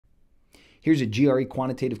Here's a GRE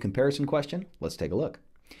quantitative comparison question. Let's take a look.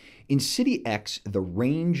 In City X, the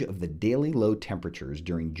range of the daily low temperatures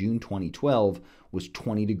during June 2012 was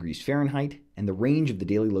 20 degrees Fahrenheit, and the range of the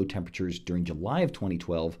daily low temperatures during July of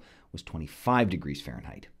 2012 was 25 degrees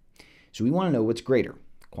Fahrenheit. So we want to know what's greater,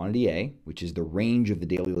 quantity A, which is the range of the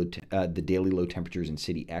daily low temperatures in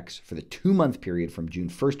City X for the 2-month period from June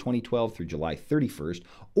 1st, 2012 through July 31st,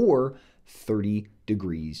 or 30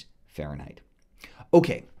 degrees Fahrenheit.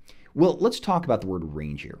 Okay, well, let's talk about the word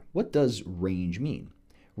range here. What does range mean?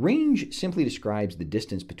 Range simply describes the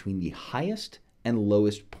distance between the highest and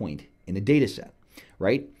lowest point in a data set,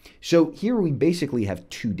 right? So here we basically have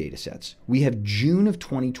two data sets. We have June of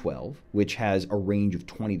 2012, which has a range of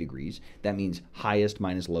 20 degrees. That means highest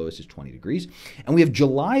minus lowest is 20 degrees. And we have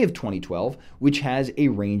July of 2012, which has a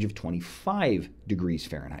range of 25 degrees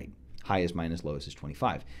Fahrenheit. Highest minus lowest is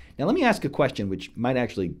 25. Now let me ask a question which might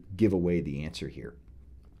actually give away the answer here.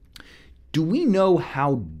 Do we know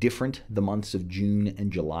how different the months of June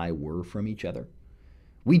and July were from each other?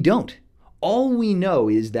 We don't. All we know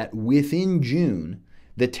is that within June,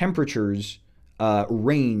 the temperatures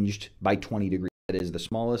ranged by 20 degrees. That is, the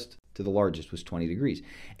smallest to the largest was 20 degrees.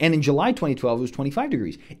 And in July 2012, it was 25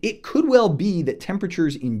 degrees. It could well be that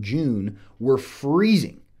temperatures in June were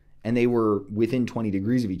freezing and they were within 20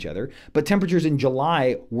 degrees of each other, but temperatures in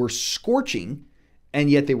July were scorching, and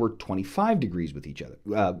yet they were 25 degrees with each other,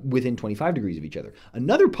 within 25 degrees of each other.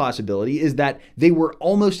 Another possibility is that they were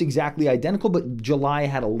almost exactly identical, but July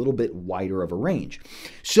had a little bit wider of a range.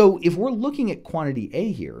 So if we're looking at quantity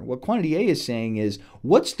A here, what quantity A is saying is,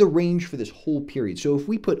 what's the range for this whole period? So if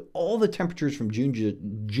we put all the temperatures from June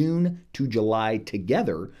to July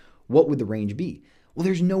together, what would the range be? Well,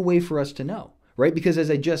 there's no way for us to know, right? Because as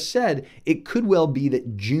I just said, it could well be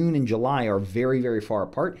that June and July are very, very far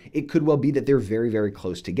apart. It could well be that they're very, very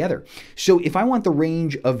close together. So if I want the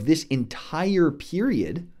range of this entire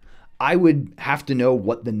period, I would have to know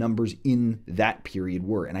what the numbers in that period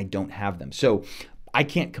were, and I don't have them. So I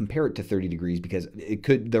can't compare it to 30 degrees because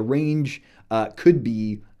the range could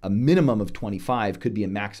be a minimum of 25, could be a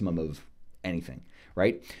maximum of anything,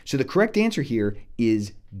 right? So the correct answer here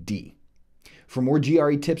is D. For more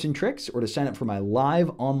GRE tips and tricks or to sign up for my live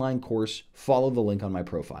online course, follow the link on my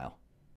profile.